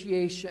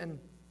association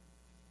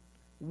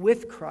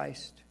with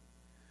Christ.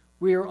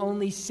 We are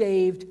only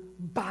saved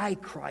by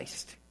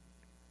Christ,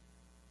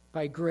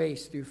 by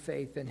grace through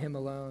faith in Him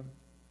alone.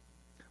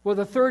 Well,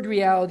 the third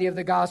reality of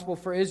the gospel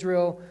for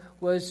Israel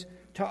was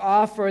to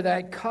offer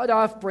that cut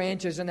off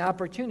branches an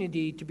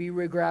opportunity to be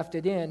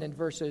regrafted in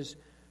verses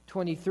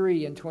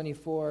 23 and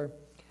 24.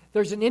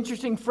 There's an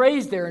interesting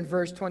phrase there in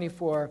verse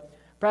 24.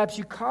 Perhaps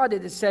you caught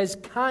it. It says,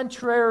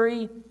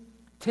 contrary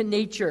to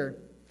nature.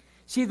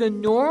 See, the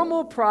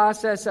normal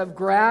process of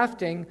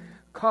grafting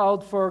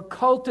called for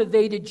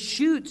cultivated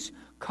shoots,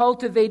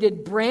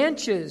 cultivated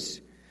branches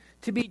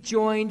to be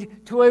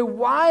joined to a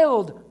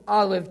wild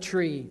olive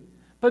tree.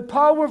 But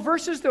Paul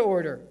reverses the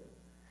order,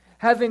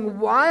 having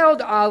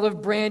wild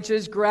olive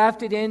branches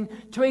grafted in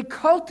to a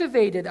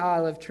cultivated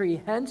olive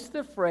tree, hence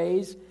the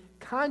phrase,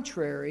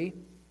 contrary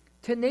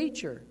to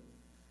nature.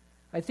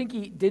 I think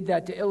he did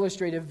that to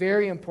illustrate a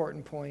very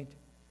important point,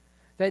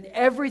 that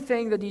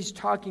everything that he's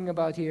talking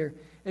about here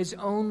is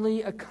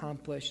only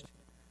accomplished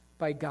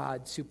by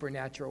God's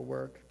supernatural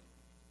work.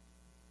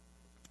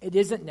 It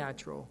isn't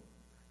natural.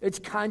 It's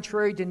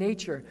contrary to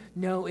nature.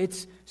 No,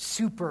 it's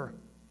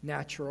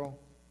supernatural.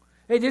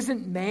 It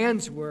isn't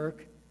man's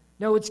work.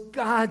 No, it's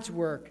God's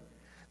work.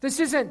 This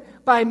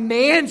isn't by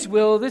man's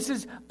will. This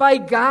is by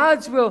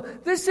God's will.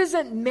 This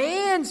isn't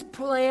man's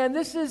plan.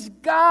 This is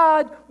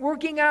God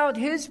working out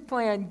His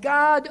plan.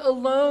 God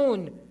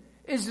alone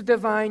is the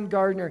divine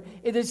gardener.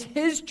 It is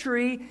His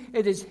tree.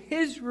 It is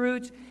His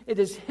roots. It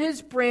is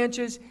His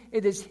branches.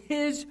 It is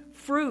His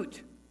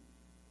fruit.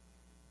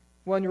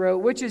 One wrote,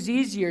 which is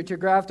easier, to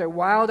graft a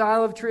wild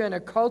olive tree on a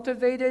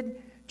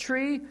cultivated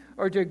tree,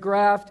 or to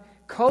graft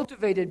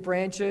cultivated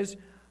branches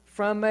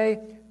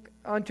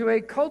onto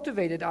a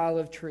cultivated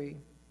olive tree?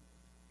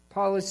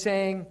 Paul is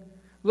saying,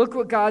 look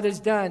what God has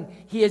done.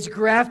 He has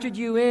grafted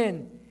you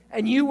in,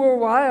 and you were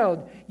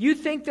wild. You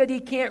think that He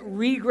can't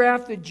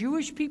regraft the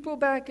Jewish people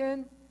back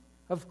in?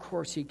 Of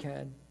course He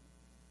can.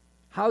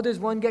 How does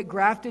one get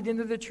grafted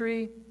into the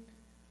tree?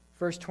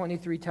 Verse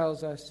 23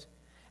 tells us.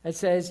 It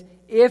says,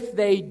 if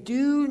they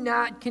do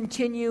not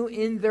continue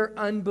in their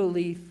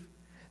unbelief,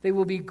 they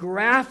will be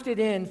grafted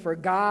in, for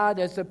God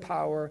has the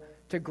power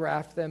to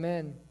graft them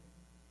in.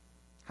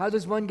 How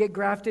does one get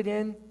grafted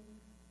in?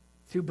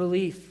 Through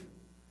belief.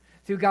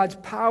 Through God's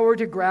power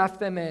to graft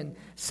them in.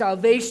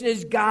 Salvation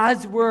is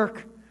God's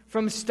work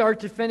from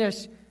start to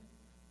finish.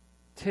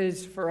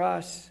 'Tis for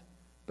us,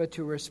 but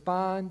to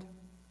respond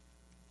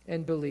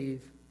and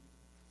believe.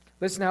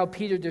 Listen how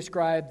Peter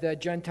described the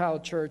Gentile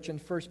church in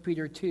 1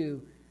 Peter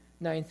 2,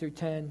 9 through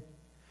 10.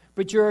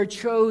 But you're a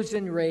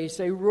chosen race,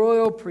 a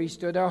royal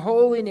priesthood, a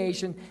holy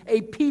nation,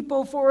 a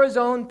people for His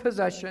own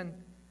possession,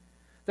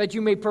 that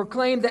you may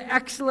proclaim the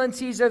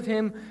excellencies of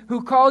Him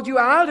who called you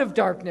out of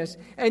darkness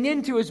and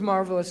into His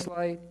marvelous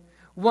light.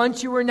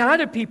 Once you were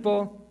not a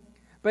people,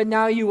 but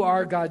now you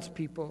are God's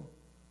people.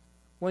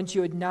 Once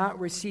you had not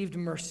received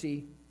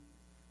mercy,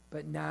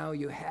 but now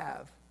you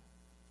have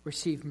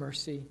received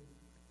mercy.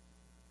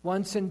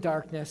 Once in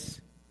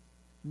darkness,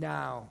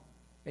 now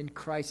in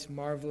Christ's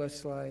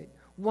marvelous light.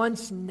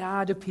 Once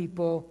not a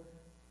people,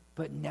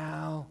 but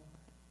now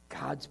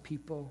God's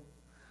people.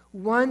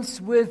 Once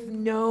with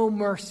no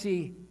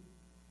mercy,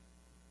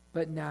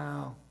 but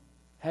now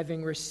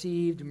having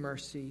received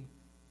mercy.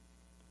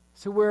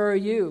 So where are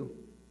you?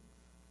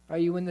 Are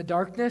you in the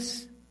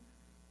darkness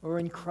or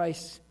in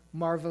Christ's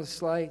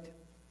marvelous light?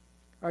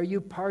 Are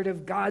you part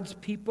of God's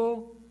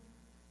people?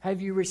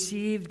 Have you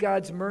received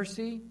God's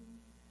mercy?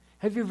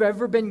 Have you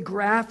ever been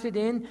grafted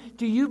in?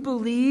 Do you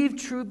believe,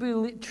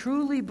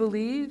 truly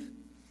believe?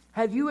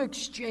 Have you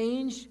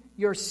exchanged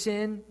your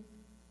sin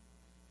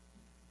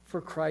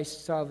for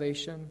Christ's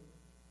salvation?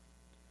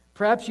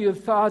 Perhaps you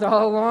have thought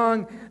all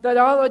along that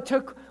all it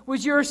took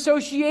was your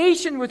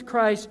association with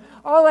Christ.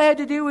 All I had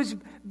to do was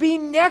be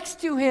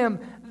next to Him.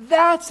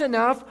 That's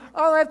enough.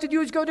 All I have to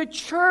do is go to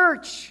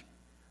church.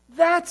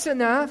 That's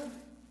enough.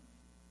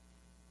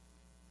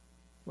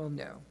 Well,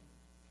 no.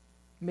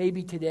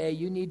 Maybe today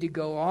you need to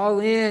go all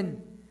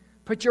in.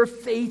 Put your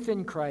faith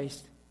in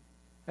Christ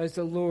as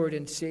the Lord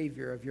and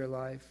Savior of your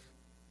life.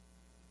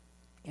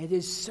 It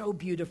is so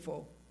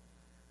beautiful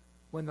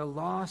when the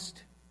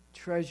lost,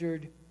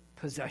 treasured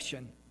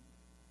possession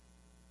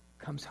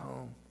comes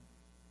home,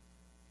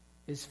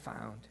 is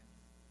found.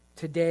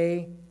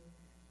 Today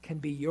can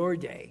be your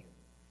day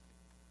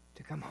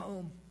to come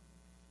home,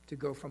 to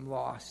go from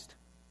lost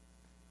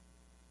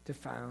to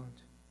found.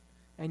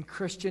 And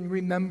Christian,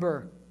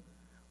 remember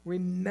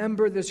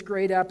this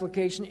great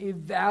application.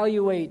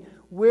 Evaluate,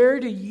 where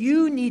do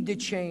you need to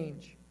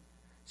change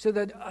so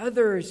that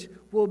others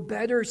will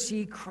better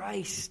see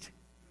Christ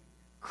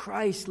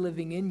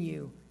living in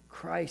you,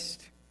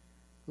 Christ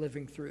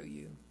living through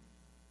you.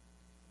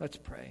 Let's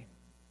pray.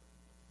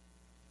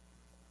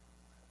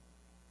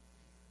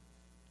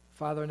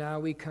 Father, now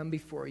we come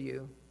before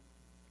you,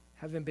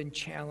 having been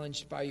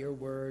challenged by your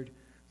word,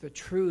 the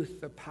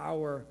truth, the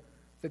power,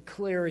 the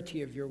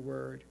clarity of your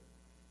word.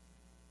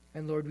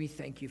 And Lord, we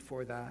thank you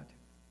for that.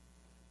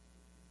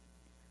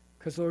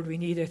 Because, Lord, we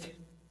need it.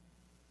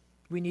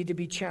 We need to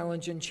be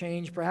challenged and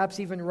changed. Perhaps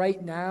even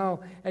right now,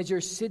 as you're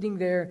sitting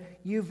there,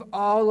 you've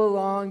all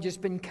along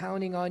just been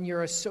counting on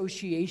your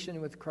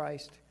association with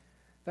Christ.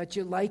 That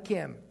you like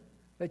Him.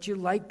 That you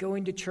like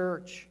going to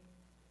church.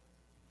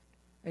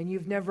 And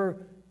you've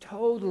never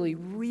totally,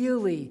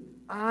 really,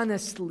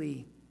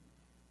 honestly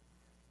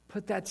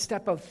put that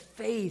step of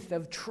faith,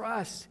 of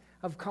trust,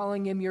 of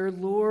calling Him your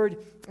Lord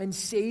and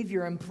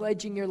Savior and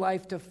pledging your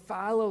life to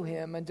follow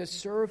Him and to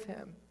serve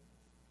Him.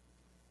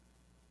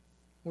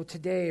 Well,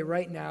 today,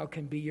 right now,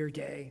 can be your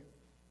day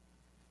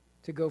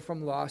to go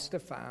from lost to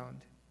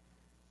found,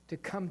 to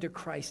come to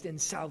Christ in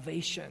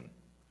salvation.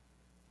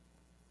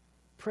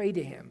 Pray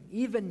to Him,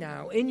 even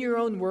now, in your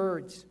own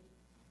words,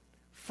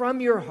 from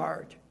your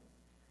heart.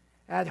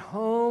 At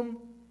home,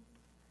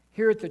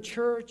 here at the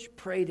church,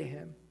 pray to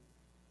Him.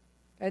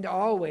 And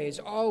always,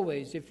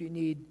 if you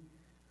need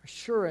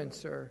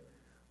assurance or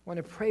want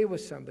to pray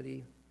with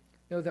somebody,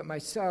 know that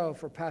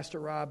myself or Pastor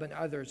Rob and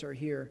others are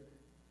here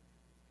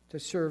to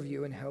serve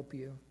you and help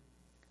you.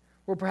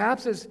 Or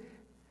perhaps as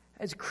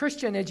a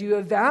Christian, as you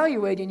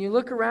evaluate and you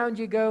look around,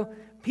 you go,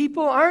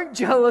 people aren't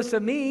jealous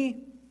of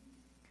me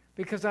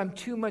because I'm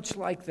too much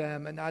like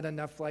them and not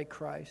enough like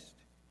Christ.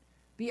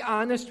 Be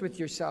honest with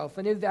yourself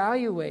and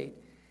evaluate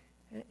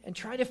and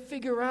try to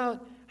figure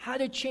out how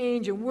to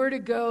change and where to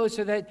go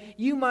so that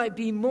you might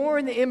be more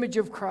in the image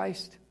of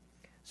Christ.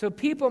 So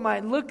people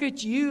might look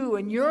at you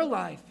and your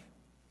life,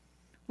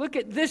 look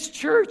at this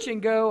church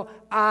and go,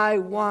 I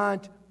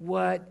want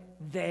what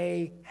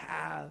they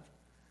have.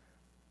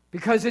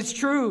 Because it's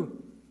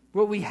true.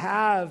 What we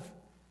have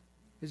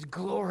is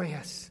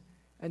glorious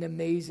and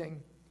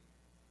amazing.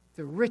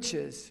 The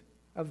riches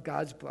of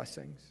God's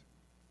blessings.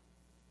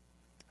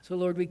 So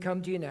Lord, we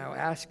come to you now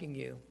asking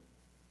you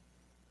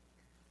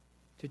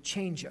to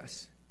change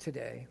us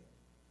today.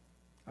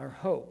 Our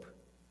hope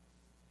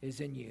is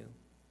in you.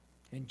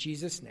 In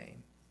Jesus'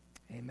 name,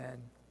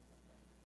 amen.